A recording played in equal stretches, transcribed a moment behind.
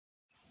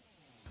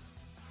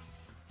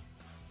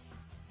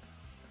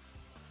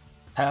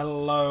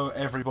Hello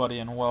everybody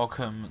and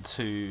welcome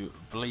to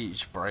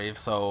Bleach Brave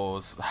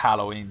Souls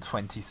Halloween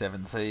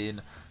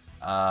 2017.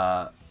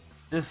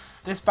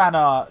 This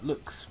banner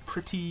looks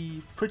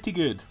pretty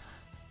good.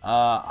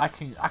 I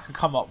can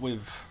come up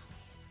with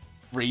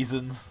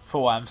reasons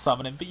for why I'm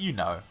summoning, but you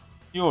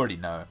already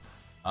know.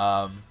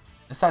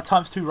 It's that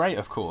 ×2 rate,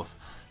 of course,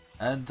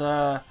 and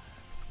I've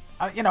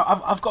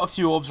got a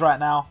few orbs right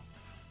now.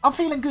 I'm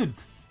feeling good.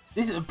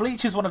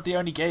 Bleach is one of the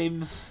only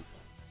games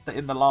that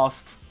in the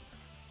last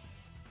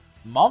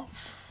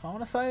month, I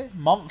want to say,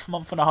 month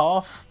and a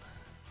half,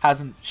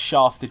 hasn't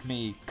shafted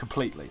me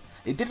completely.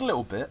 It did a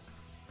little bit,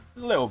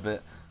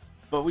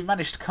 but we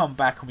managed to come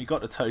back and we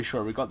got the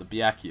Toshiro, we got the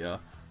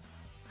Byakuya.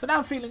 So now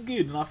I'm feeling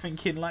good and I'm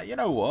thinking, like, you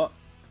know what?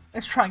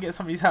 Let's try and get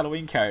some of these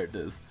Halloween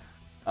characters.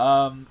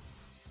 Now,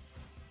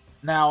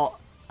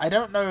 I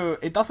don't know,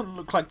 it doesn't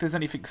look like there's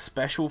anything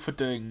special for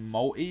doing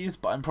multis,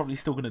 but I'm probably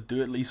still going to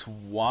do at least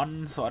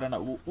one, so I don't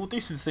know. We'll do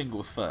some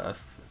singles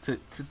first to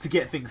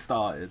get things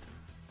started.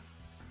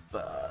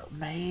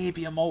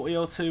 Maybe a multi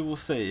or two, we'll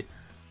see.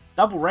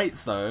 Double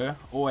rates though,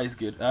 always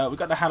good. We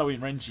got the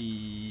Halloween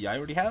Renji I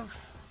already have?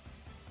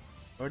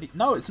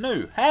 No, it's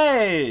new.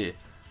 Hey!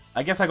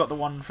 I guess I got the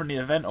one from the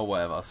event or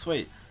whatever.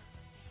 Sweet.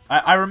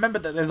 I remember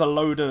that there's a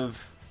load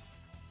of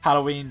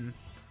Halloween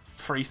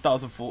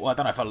 3-stars and 4... Well, I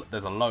don't know if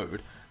there's a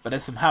load, but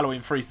there's some Halloween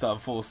 3-star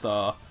and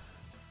 4-star,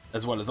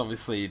 as well as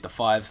obviously the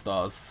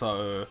 5-stars,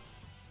 so...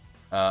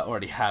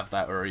 already have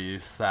that Uryu,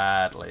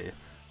 sadly.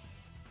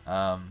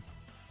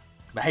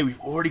 But hey, we've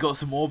already got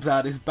some orbs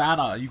out of this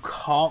banner. You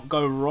can't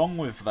go wrong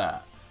with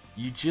that.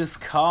 You just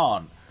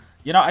can't.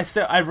 You know,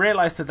 I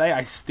realized today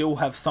I still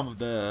have some of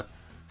the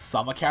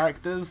summer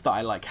characters that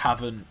I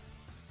haven't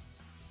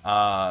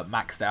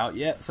maxed out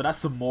yet. So that's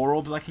some more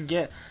orbs I can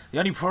get. The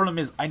only problem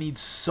is I need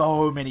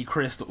so many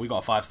crystals. We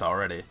got a 5-star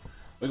already.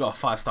 We got a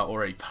 5-star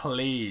already.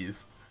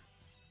 Please.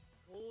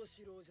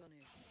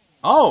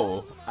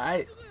 Oh,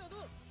 I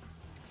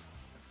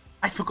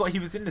forgot he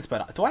was in this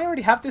banner. Do I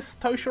already have this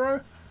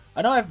Toshiro?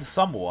 I know I have the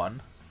summer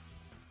one.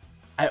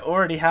 I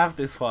already have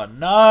this one.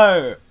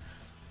 No!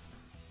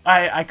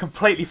 I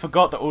completely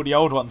forgot that all the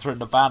old ones were in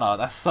the banner.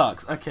 That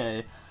sucks.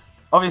 Okay.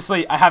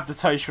 Obviously, I have the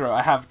Toshiro.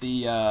 I have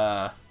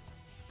the...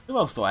 Who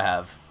else do I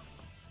have?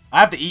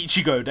 I have the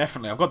Ichigo,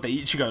 definitely. I've got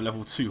the Ichigo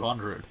level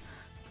 200.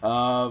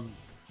 I'm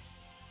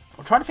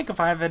trying to think if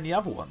I have any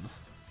other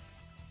ones.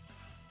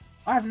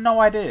 I have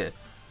no idea.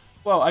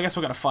 Well, I guess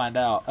we're going to find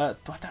out. Do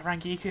I have that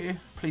Rangiku?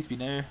 Please be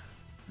new.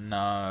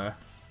 No.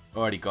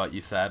 Already got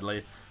you,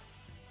 sadly.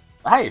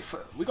 Hey,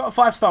 we got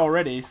a 5-star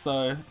already,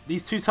 so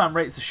these 2-time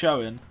rates are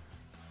showing.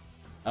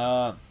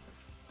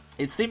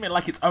 It's seeming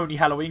like it's only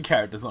Halloween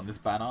characters on this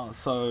banner,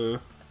 so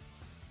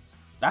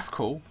that's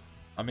cool.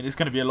 I mean, it's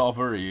going to be a lot of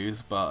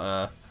Uryus,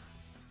 but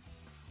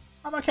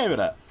I'm okay with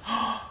that.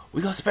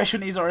 We got special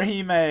needs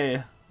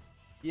Orihime!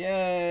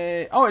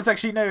 Yay! Oh, it's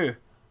actually new!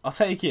 I'll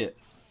take it.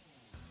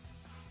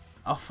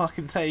 I'll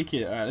fucking take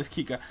it. Alright, let's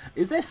keep going.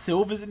 Is there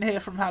silvers in here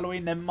from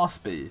Halloween? There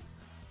must be.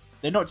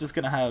 They're not just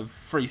gonna have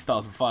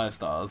 3-stars and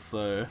 5-stars,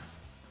 so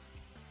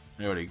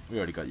we already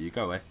got you.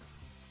 Go away.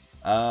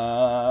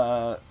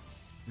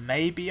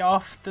 Maybe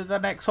after the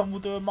next one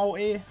we'll do a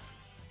multi.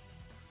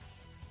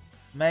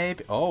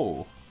 Maybe.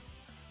 Oh,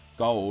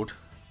 gold.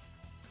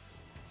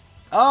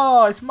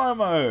 Oh, it's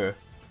Momo.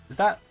 Is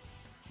that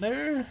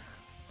new?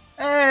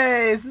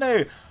 Hey, it's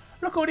new.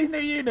 Look at all these new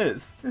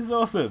units. This is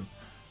awesome.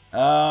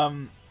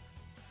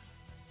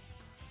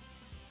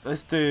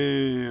 Let's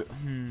do.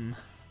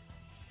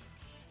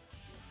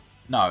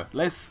 No,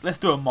 let's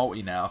do a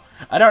multi now.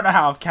 I don't know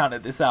how I've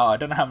counted this out. I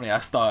don't know how many I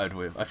started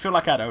with. I feel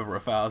like I had over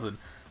 1,000.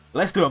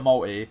 Let's do a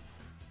multi.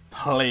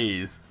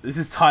 Please. This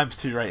is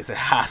 ×2 rates. It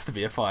has to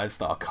be a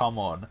 5-star. Come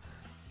on.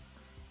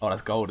 Oh,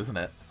 that's gold, isn't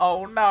it?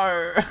 Oh,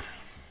 no.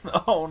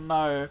 Oh,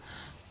 no.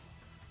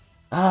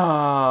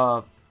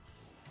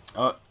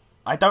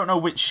 I don't know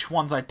which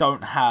ones I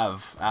don't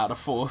have out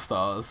of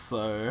 4-stars,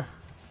 so...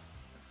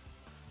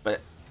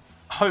 But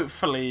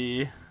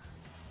hopefully...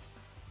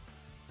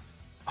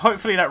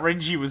 Hopefully that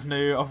Renji was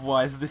new,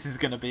 otherwise this is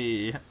going to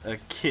be a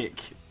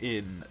kick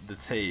in the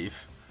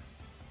teeth.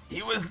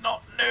 He was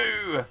not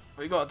new!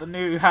 We got the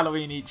new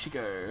Halloween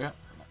Ichigo.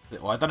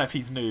 Well, I don't know if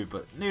he's new,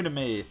 but new to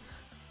me.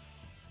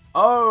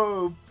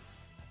 Oh,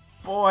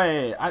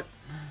 boy.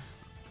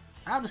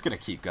 I'm just going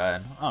to keep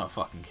going. I don't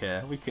fucking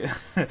care. We can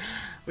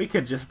we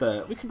can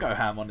go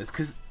ham on this,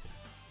 because,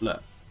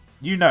 look,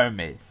 you know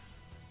me.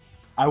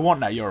 I want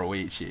that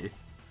Yoruichi.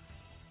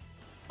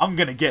 I'm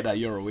going to get that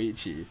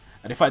Yoruichi.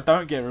 And if I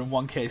don't get her in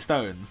 1k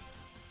stones,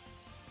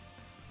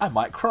 I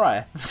might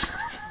cry.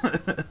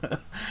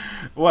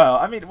 Well,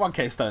 I mean,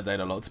 1k stones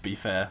ain't a lot, to be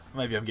fair.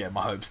 Maybe I'm getting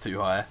my hopes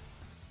too high.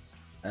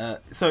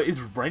 So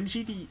is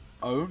Renji the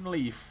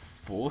only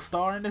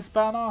 4-star in this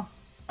banner?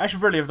 I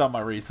should really have done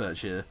my research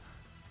here.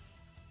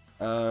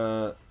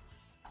 Come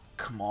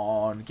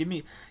on, give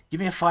me a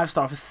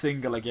 5-star for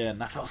single again.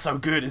 That felt so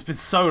good. It's been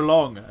so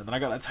long. And then I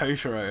got that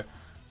Toshiro.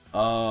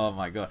 Oh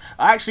my god.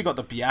 I actually got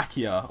the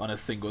Byakuya on a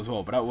single as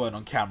well, but that weren't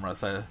on camera,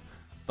 so it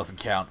doesn't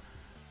count.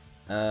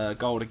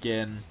 Gold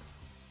again.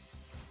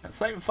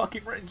 Same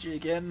fucking Renji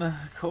again.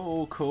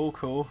 Cool, cool,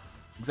 cool.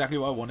 Exactly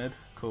what I wanted.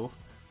 Cool.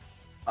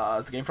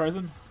 Is the game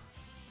frozen?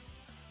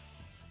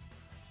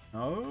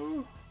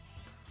 No?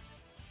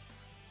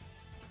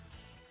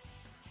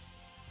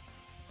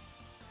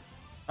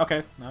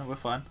 Okay, no, we're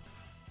fine.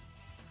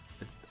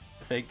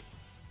 I think.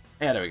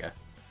 Yeah, there we go.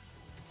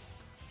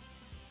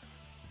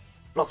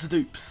 Lots of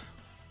dupes.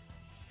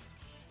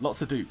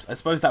 Lots of dupes. I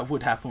suppose that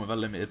would happen with a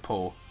limited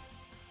pool.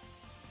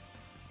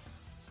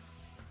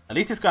 At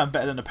least it's going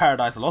better than the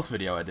Paradise Lost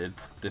video I did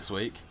this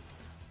week.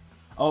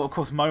 Oh, of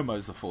course,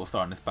 Momo's a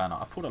 4-star in this banner.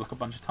 I've pulled it like a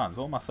bunch of times.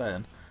 What am I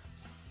saying?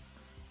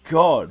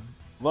 God.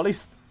 Well, at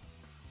least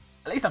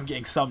I'm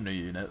getting some new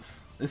units.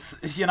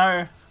 It's you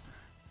know,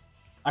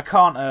 I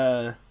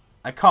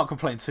can't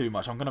complain too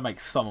much. I'm gonna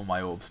make some of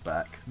my orbs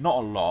back. Not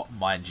a lot,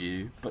 mind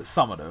you, but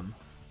some of them.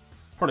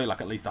 Probably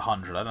like at least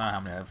 100. I don't know how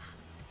many I've.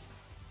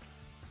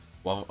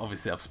 Well,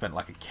 obviously I've spent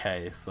like a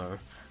K, so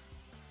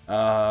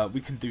we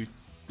can do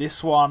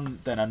this one,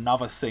 then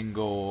another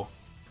single,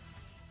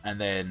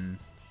 and then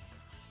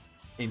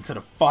into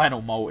the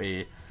final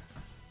multi.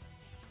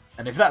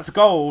 And if that's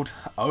gold,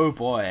 oh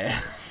boy.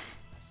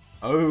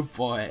 Oh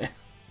boy.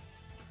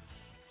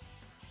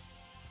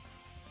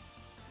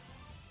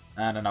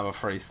 And another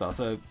 3-star.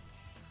 So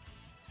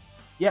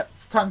yep,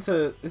 it's time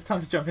to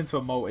jump into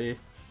a multi.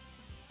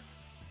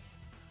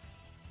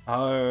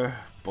 Oh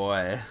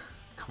boy.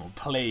 Come on,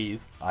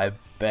 please. I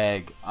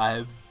beg.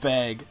 I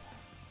beg.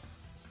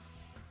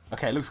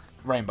 Okay, it looks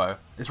rainbow.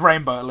 It's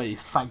rainbow at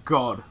least, thank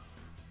God.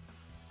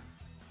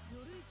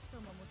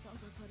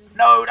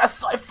 No, that's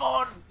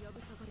Siphon!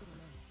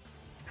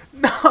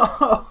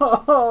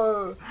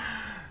 No!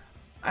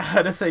 I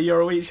heard her say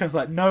Yoruichi, I was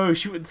like, no,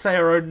 she wouldn't say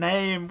her own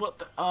name. What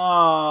the?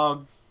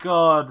 Oh,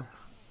 God.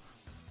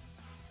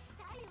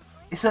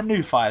 It's a new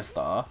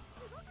 5-star.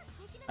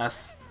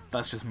 That's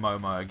just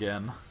Momo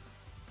again.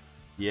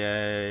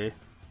 Yay.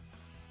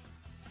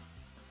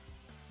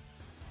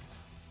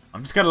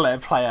 I'm just gonna let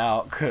it play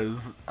out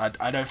because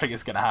I don't think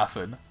it's gonna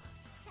happen.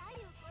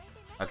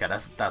 Okay,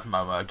 that's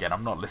Momo again.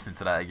 I'm not listening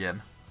to that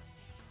again.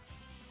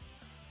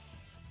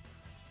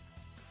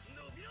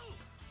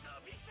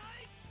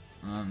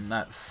 And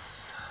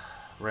that's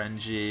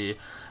Renji.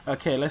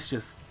 Okay, let's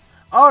just.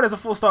 Oh, there's a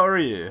 4-star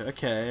Ryu.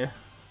 Okay.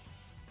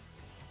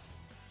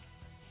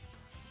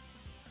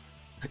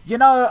 You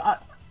know,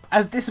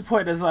 as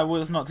disappointed as I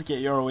was not to get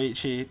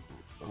Yoruichi,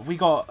 we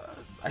got,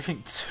 I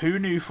think, 2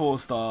 new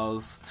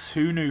 4-stars,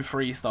 2 new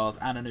 3-stars,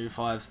 and a new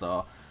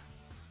 5-star.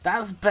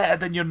 That's better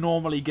than you're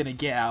normally going to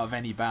get out of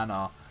any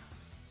banner.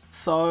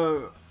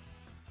 So,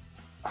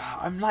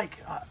 I'm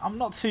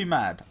not too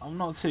mad. I'm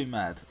not too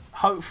mad.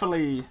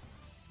 Hopefully,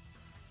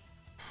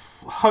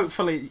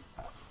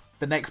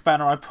 the next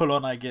banner I pull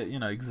on, I get, you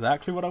know,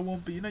 exactly what I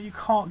want. But you know, you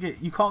can't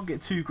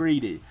get too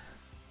greedy.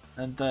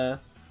 And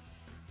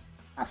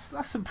that's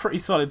some pretty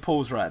solid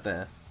pulls right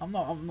there. I'm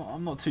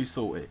not too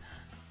salty.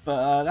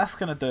 But that's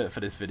gonna do it for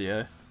this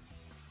video.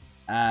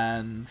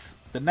 And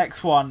the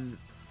next one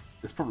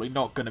is probably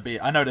not gonna be.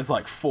 I know there's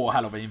like 4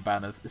 Halloween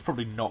banners. It's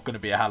probably not gonna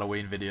be a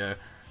Halloween video.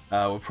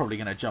 We're probably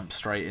gonna jump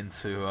straight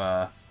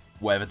into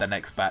whatever the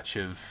next batch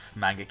of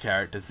manga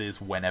characters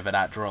is, whenever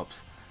that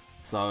drops.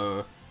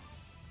 So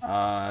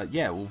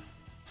yeah, we'll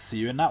see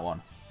you in that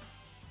one.